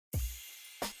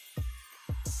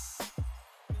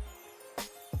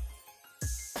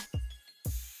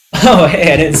Oh,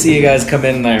 hey, I didn't see you guys come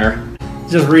in there.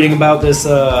 Just reading about this,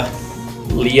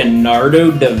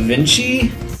 Leonardo da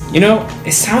Vinci. You know,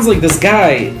 it sounds like this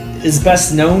guy is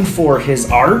best known for his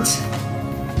art,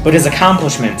 but his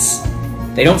accomplishments,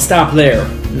 they don't stop there.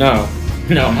 No,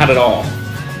 not at all.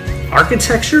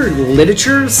 Architecture,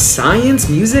 literature, science,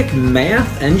 music,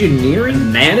 math, engineering,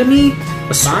 anatomy,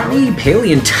 astronomy,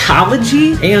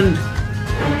 paleontology, and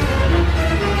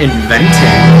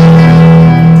inventing.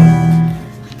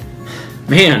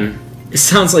 Man, it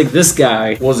sounds like this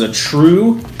guy was a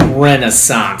true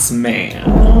Renaissance man.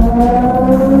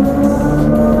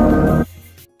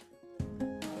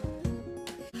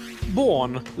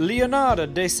 Born Leonardo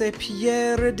da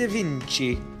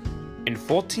Vinci in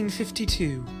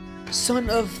 1452, son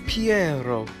of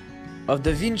Piero of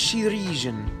the Vinci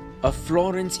region of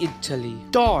Florence, Italy,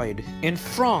 died in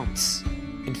France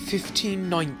in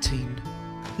 1519.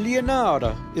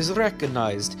 Leonardo is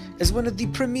recognized as one of the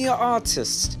premier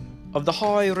artists of the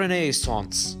High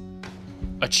Renaissance,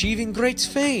 achieving great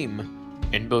fame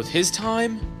in both his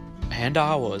time and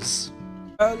ours.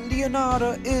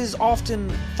 Leonardo is often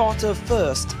thought of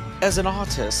first as an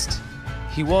artist.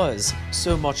 He was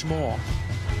so much more,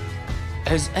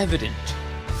 as evident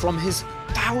from his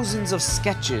thousands of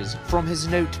sketches from his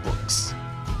notebooks.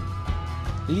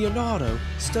 Leonardo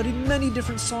studied many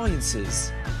different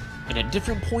sciences, and at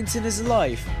different points in his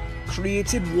life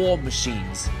created war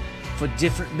machines for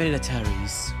different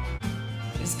militaries.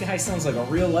 This guy sounds like a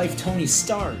real-life Tony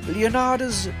Stark.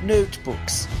 Leonardo's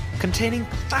notebooks, containing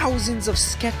thousands of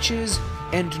sketches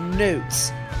and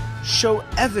notes, show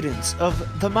evidence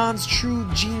of the man's true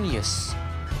genius,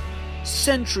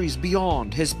 centuries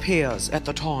beyond his peers at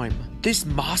the time. This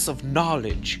mass of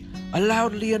knowledge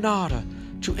allowed Leonardo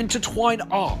to intertwine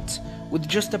art with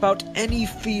just about any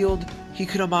field he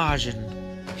could imagine.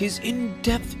 His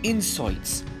in-depth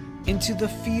insights into the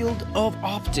field of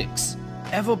optics,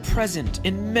 ever present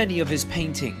in many of his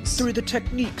paintings, through the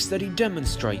techniques that he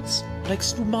demonstrates, like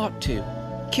sfumato,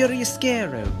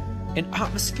 chiaroscuro, and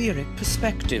atmospheric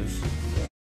perspective.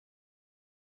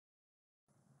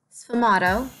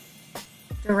 Sfumato,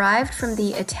 derived from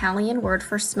the Italian word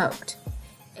for smoked.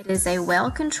 It is a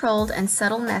well-controlled and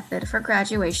subtle method for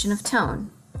graduation of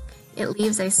tone. It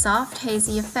leaves a soft,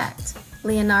 hazy effect.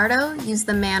 Leonardo used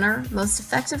the manner most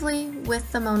effectively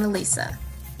with the Mona Lisa,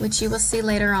 which you will see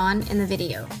later on in the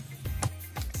video.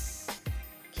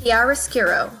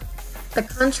 Chiaroscuro, the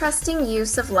contrasting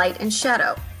use of light and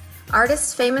shadow.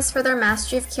 Artists famous for their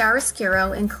mastery of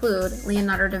chiaroscuro include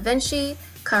Leonardo da Vinci,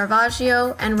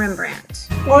 Caravaggio, and Rembrandt.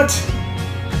 What?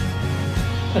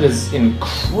 That is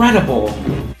incredible.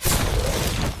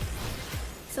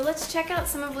 So let's check out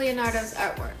some of Leonardo's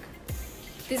artwork.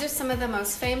 These are some of the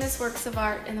most famous works of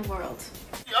art in the world.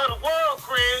 Of the world,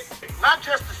 Craig. Not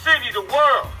just the city, the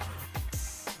world.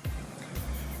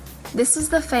 This is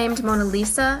the famed Mona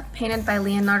Lisa, painted by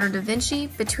Leonardo da Vinci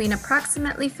between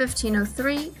approximately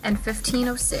 1503 and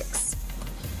 1506.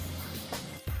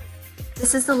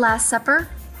 This is the Last Supper,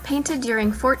 painted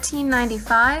during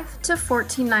 1495 to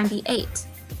 1498.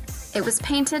 It was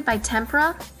painted by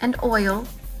tempera and oil,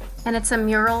 and it's a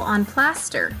mural on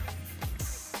plaster.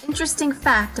 Interesting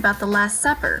fact about the Last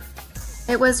Supper.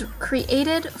 It was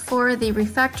created for the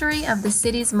refectory of the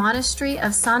city's monastery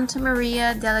of Santa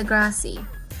Maria delle Grazie,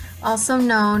 also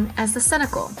known as the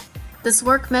Cenacle. This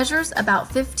work measures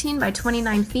about 15 by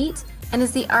 29 feet and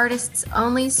is the artist's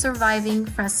only surviving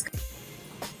fresco.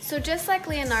 So just like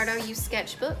Leonardo used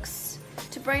sketchbooks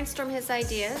to brainstorm his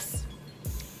ideas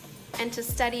and to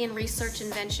study and research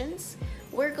inventions,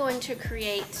 we're going to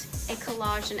create a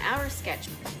collage in our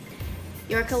sketchbook.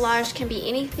 Your collage can be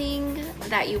anything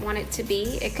that you want it to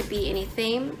be. It could be any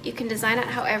theme. You can design it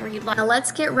however you'd like. Now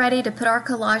let's get ready to put our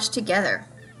collage together.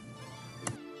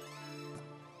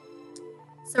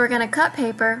 So we're going to cut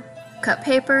paper, cut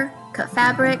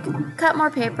fabric, cut more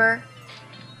paper,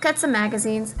 cut some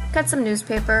magazines, cut some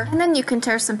newspaper, and then you can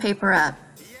tear some paper up.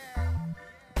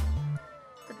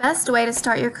 The best way to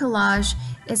start your collage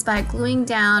is by gluing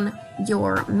down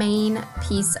your main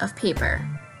piece of paper.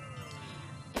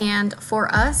 And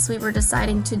for us, we were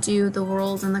deciding to do the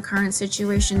world in the current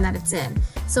situation that it's in.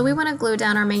 So we want to glue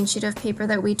down our main sheet of paper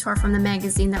that we tore from the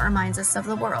magazine that reminds us of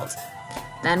the world.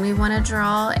 Then we want to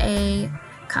draw a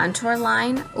contour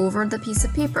line over the piece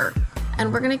of paper.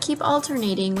 And we're going to keep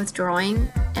alternating with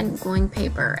drawing and gluing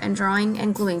paper, and drawing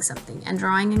and gluing something, and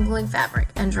drawing and gluing fabric,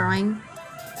 and drawing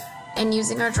and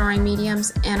using our drawing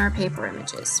mediums and our paper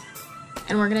images.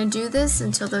 And we're going to do this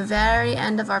until the very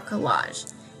end of our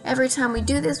collage. Every time we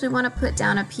do this, we want to put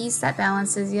down a piece that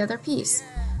balances the other piece.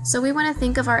 So we want to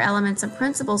think of our elements and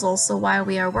principles also while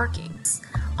we are working.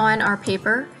 On our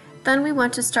paper, Then we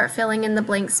want to start filling in the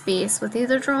blank space with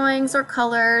either drawings or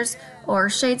colors or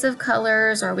shades of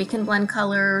colors, or we can blend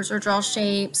colors or draw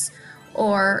shapes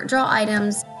or draw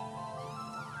items.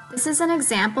 This is an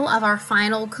example of our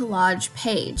final collage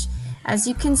page. As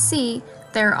you can see,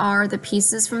 there are the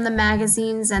pieces from the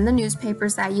magazines and the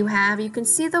newspapers that you have. You can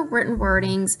see the written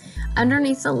wordings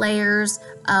underneath the layers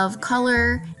of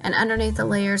color and underneath the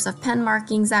layers of pen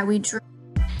markings that we drew.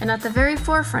 And at the very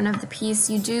forefront of the piece,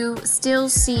 you do still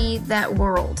see that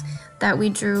world that we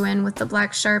drew in with the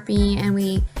black Sharpie, and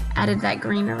we added that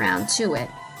green around to it.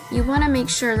 You want to make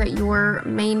sure that your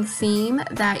main theme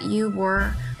that you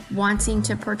were wanting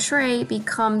to portray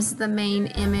becomes the main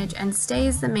image and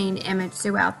stays the main image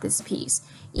throughout this piece,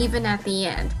 even at the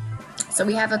end. So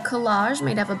we have a collage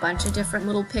made of a bunch of different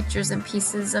little pictures and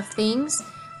pieces of things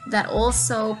that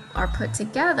also are put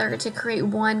together to create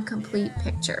one complete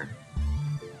picture.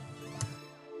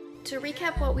 To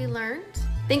recap what we learned,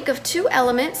 think of 2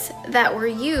 elements that were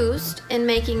used in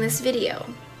making this video.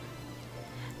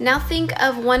 Now think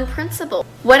of one principle.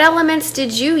 What elements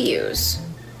did you use?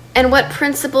 And what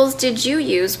principles did you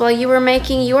use while you were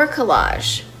making your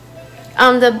collage?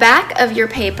 On the back of your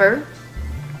paper,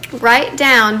 write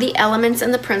down the elements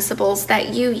and the principles that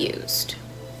you used.